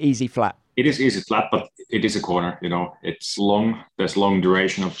mind, or is it easy flat? It is easy flat, but it is a corner. You know, it's long. There's long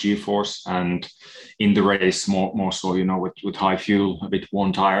duration of G-force, and in the race, more so, you know, with high fuel, a bit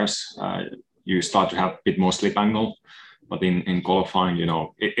worn tires, you start to have a bit more slip angle. But in qualifying, you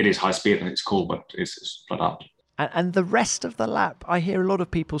know, it is high speed and it's cool, but it's flat out. And the rest of the lap, I hear a lot of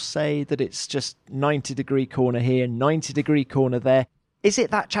people say that it's just 90-degree corner here, 90-degree corner there. Is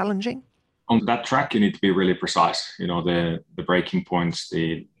it that challenging? On that track, you need to be really precise. You know, the braking points,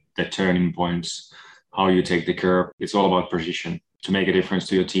 the turning points, how you take the curve. It's all about precision. To make a difference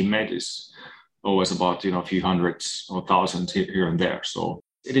to your teammate is always about, you know, a few hundreds or thousands here and there. So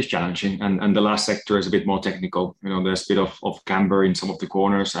it is challenging. And the last sector is a bit more technical. You know, there's a bit of camber in some of the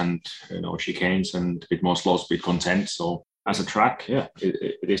corners and, you know, chicanes and a bit more slow speed content. So as a track, yeah,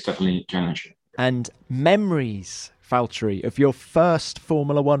 it is definitely challenging. And memories, Valtteri, of your first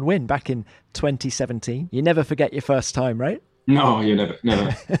Formula One win back in 2017. You never forget your first time, right? No, you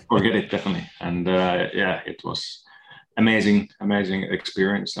never forget it, definitely. And it was amazing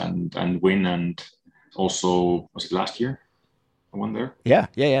experience and win. And also, was it last year? I won there? Yeah,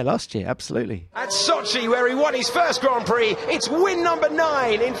 last year, absolutely. At Sochi, where he won his first Grand Prix, it's win number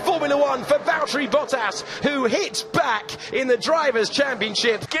 9 in Formula One for Valtteri Bottas, who hits back in the Drivers'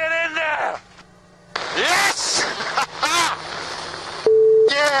 Championship. Get in there! Yes!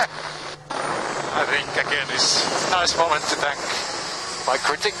 Yeah! I think, again, it's a nice moment to thank my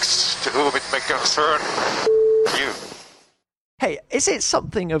critics, to whom it may concern you. Hey, is it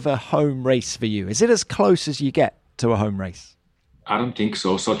something of a home race for you? Is it as close as you get to a home race? I don't think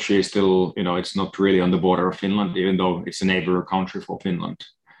so. Sochi is still, you know, it's not really on the border of Finland, even though it's a neighbor country for Finland.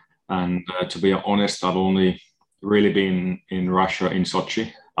 And to be honest, I've only really been in Russia in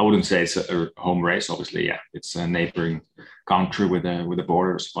Sochi. I wouldn't say it's a home race, obviously. Yeah, it's a neighboring country with the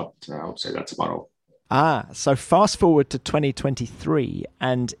borders, but I would say that's about all. So fast forward to 2023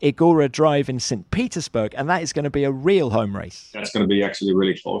 and Igora Drive in St. Petersburg, and that is going to be a real home race. That's going to be actually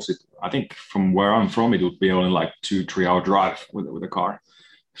really close. I think from where I'm from, it would be only like 2-3 hour drive with a car.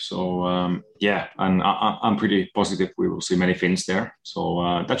 So, and I'm pretty positive we will see many Finns there.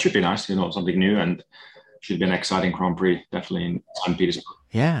 So that should be nice, you know, something new, and should be an exciting Grand Prix, definitely in St. Petersburg.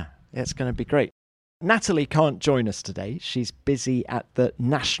 Yeah, it's going to be great. Natalie can't join us today. She's busy at the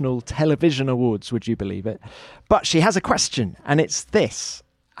National Television Awards, would you believe it? But she has a question, and it's this.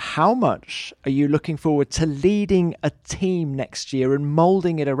 How much are you looking forward to leading a team next year and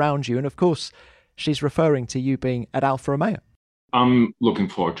moulding it around you? And of course, she's referring to you being at Alfa Romeo. I'm looking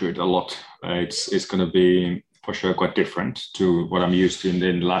forward to it a lot. It's going to be, for sure, quite different to what I'm used to in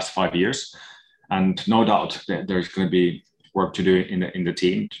the last 5 years. And no doubt that there's going to be work to do in the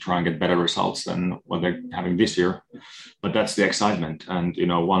team to try and get better results than what they're having this year. But that's the excitement. And, you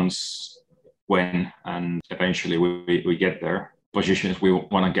know, when and eventually we get there, positions we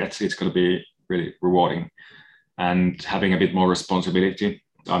want to get, it's going to be really rewarding. And having a bit more responsibility,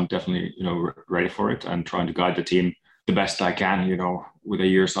 I'm definitely, you know, ready for it and trying to guide the team the best I can, you know, with the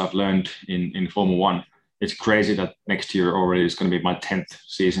years I've learned in Formula One. It's crazy that next year already is going to be my 10th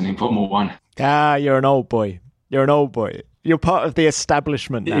season in Formula One. You're an old boy. You're part of the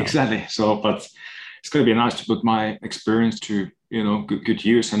establishment now. Exactly. So, but it's going to be nice to put my experience to, you know, good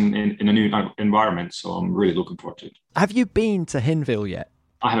use and in a new environment. So I'm really looking forward to it. Have you been to Hinwil yet?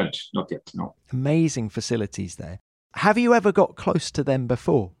 I haven't, not yet, no. Amazing facilities there. Have you ever got close to them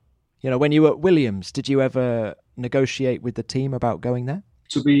before? You know, when you were at Williams, did you ever negotiate with the team about going there?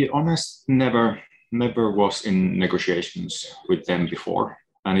 To be honest, never was in negotiations with them before.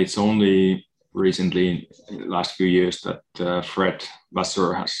 And it's only recently, in the last few years, that Fred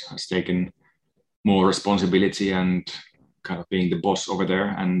Vasseur has taken more responsibility and kind of being the boss over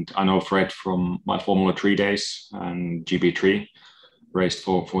there. And I know Fred from my Formula 3 days and GP3 raced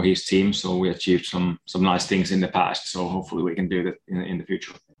for his team. So we achieved some nice things in the past. So hopefully we can do that in the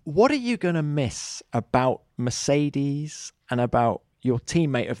future. What are you going to miss about Mercedes and about your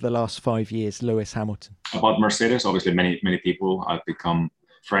teammate of the last 5 years, Lewis Hamilton? About Mercedes, obviously many people I've become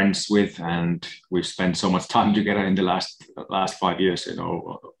friends with, and we've spent so much time together in the last 5 years, in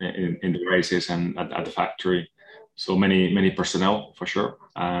the races and at the factory. So many personnel for sure,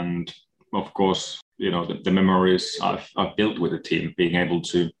 and of course, the memories I've built with the team, being able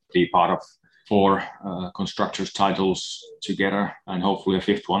to be part of 4 constructors titles together, and hopefully a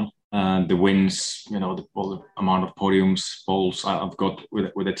 5th one. And the wins, the amount of podiums, poles I've got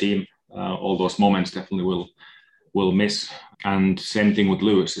with the team, all those moments definitely will miss. And same thing with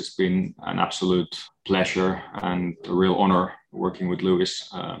Lewis. It's been an absolute pleasure and a real honor working with Lewis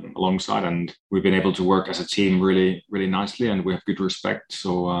alongside. And we've been able to work as a team really, really nicely, and we have good respect.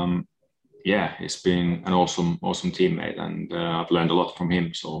 So it's been an awesome teammate, and I've learned a lot from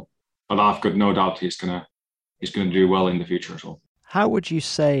him. So, but I've got no doubt he's gonna do well in the future as well. How would you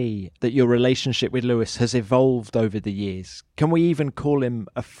say that your relationship with Lewis has evolved over the years? Can we even call him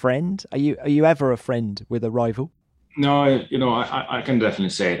a friend? Are you ever a friend with a rival? No, I can definitely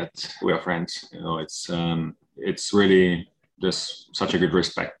say that we are friends. It's really just such a good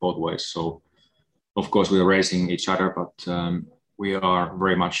respect both ways. So, of course, we are racing each other, but we are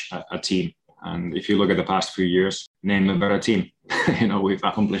very much a team. And if you look at the past few years, name a better team. We've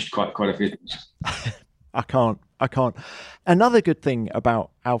accomplished quite a few things. I can't. Another good thing about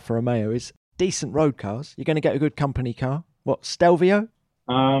Alfa Romeo is decent road cars. You're going to get a good company car. What, Stelvio?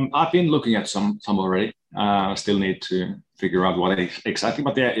 I've been looking at some already. I still need to figure out what exactly,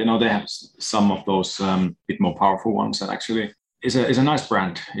 but they have some of those bit more powerful ones. And actually, it's a nice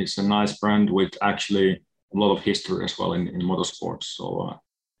brand. It's a nice brand with actually a lot of history as well in motorsports. So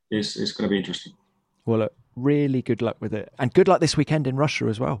it's going to be interesting. Well, look, really good luck with it, and good luck this weekend in Russia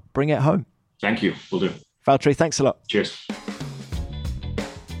as well. Bring it home. Thank you. Will do. Valtteri, thanks a lot. Cheers.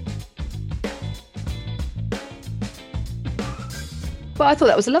 Well, I thought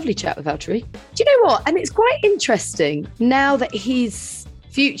that was a lovely chat with Valtteri. Do you know what? And it's quite interesting now that his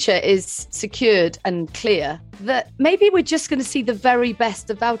future is secured and clear, that maybe we're just going to see the very best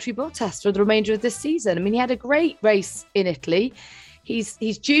of Valtteri Bottas for the remainder of this season. I mean, he had a great race in Italy. He's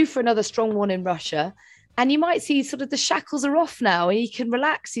due for another strong one in Russia. And you might see sort of the shackles are off now and he can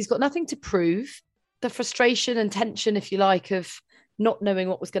relax. He's got nothing to prove. The frustration and tension, if you like, of not knowing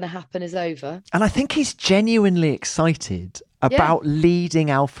what was going to happen is over. And I think he's genuinely excited about leading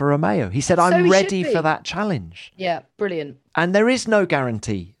Alfa Romeo. He said, I'm ready for that challenge. Yeah, brilliant. And there is no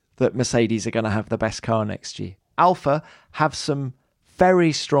guarantee that Mercedes are going to have the best car next year. Alfa have some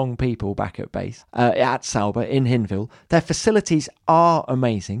very strong people back at base, at Sauber in Hinwil. Their facilities are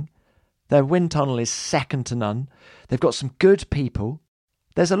amazing. Their wind tunnel is second to none. They've got some good people.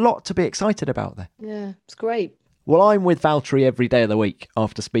 There's a lot to be excited about there. Yeah, it's great. Well, I'm with Valtteri every day of the week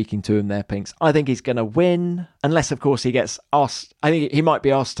after speaking to him there, Pinks. I think he's going to win, unless, of course, he gets asked. I think he might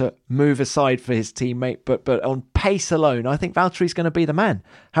be asked to move aside for his teammate, but on pace alone, I think Valtteri's going to be the man.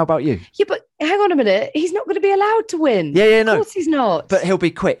 How about you? Yeah, but hang on a minute. He's not going to be allowed to win. Yeah, no. Of course he's not. But he'll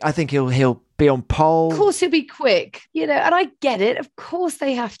be quick. I think he'll be on pole. Of course he'll be quick, and I get it. Of course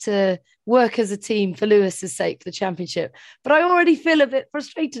they have to work as a team for Lewis's sake for the championship. But I already feel a bit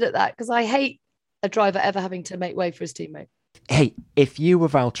frustrated at that because I hate a driver ever having to make way for his teammate. Hey, if you were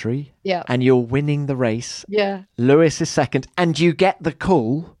Valtteri and you're winning the race, Lewis is second, and you get the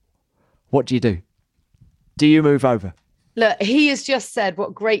call, what do you do? Do you move over? Look, he has just said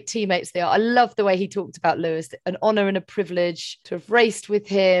what great teammates they are. I love the way he talked about Lewis. An honour and a privilege to have raced with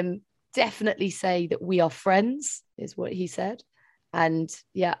him. Definitely say that we are friends, is what he said. And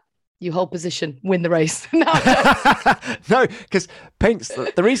you hold position, win the race. No, because Pinks,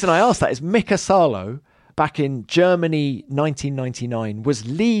 the reason I asked that is Mika Salo, back in Germany 1999, was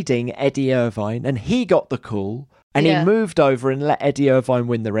leading Eddie Irvine, and he got the call, and he moved over and let Eddie Irvine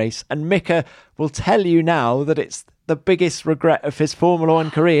win the race. And Mika will tell you now that it's the biggest regret of his Formula One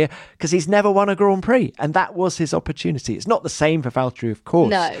career because he's never won a Grand Prix, and that was his opportunity. It's not the same for Valtteri, of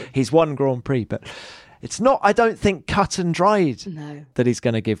course. No. He's won Grand Prix, but it's not, I don't think, cut and dried that he's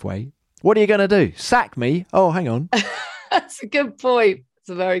going to give way. What are you going to do? Sack me? Oh, hang on. That's a good point. It's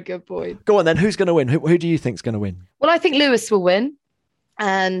a very good point. Go on then. Who's going to win? Who do you think's going to win? Well, I think Lewis will win.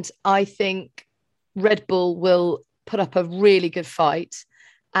 And I think Red Bull will put up a really good fight.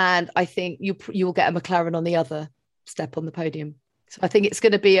 And I think you will get a McLaren on the other step on the podium. So I think it's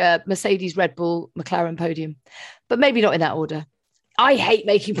going to be a Mercedes, Red Bull, McLaren podium, but maybe not in that order. I hate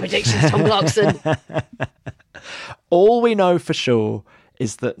making predictions, Tom Clarkson. All we know for sure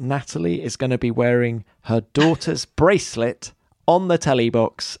is that Natalie is going to be wearing her daughter's bracelet on the telly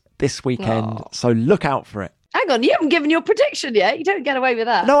box this weekend. Oh. So look out for it. Hang on, you haven't given your prediction yet. You don't get away with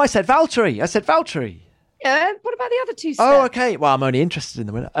that. No, I said Valtteri. Yeah, what about the other two steps? Oh, okay. Well, I'm only interested in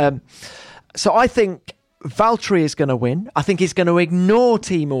the winner. So I think Valtteri is going to win. I think he's going to ignore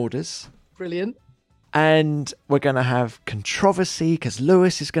team orders. Brilliant. And we're going to have controversy because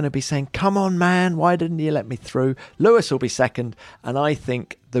Lewis is going to be saying, come on, man, why didn't you let me through? Lewis will be second. And I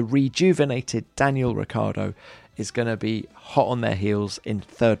think the rejuvenated Daniel Ricciardo is going to be hot on their heels in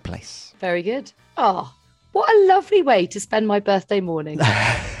third place. Very good. Oh, what a lovely way to spend my birthday morning.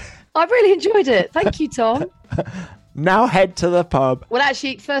 I really enjoyed it. Thank you, Tom. Now head to the pub. Well,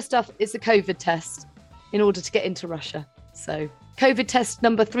 actually, first off, it's a COVID test in order to get into Russia. So COVID test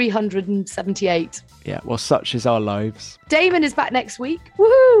number 378. Yeah, well, such is our lives. Damon is back next week.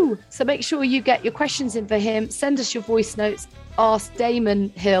 Woohoo! So make sure you get your questions in for him. Send us your voice notes. Ask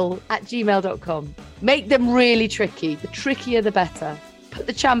DamonHill@gmail.com. Make them really tricky. The trickier, the better. Put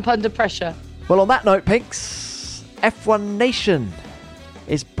the champ under pressure. Well, on that note, Pinks, F1 Nation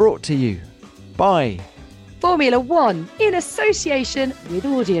is brought to you by Formula One in association with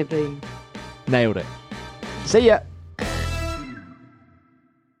Audioboom. Nailed it. See ya.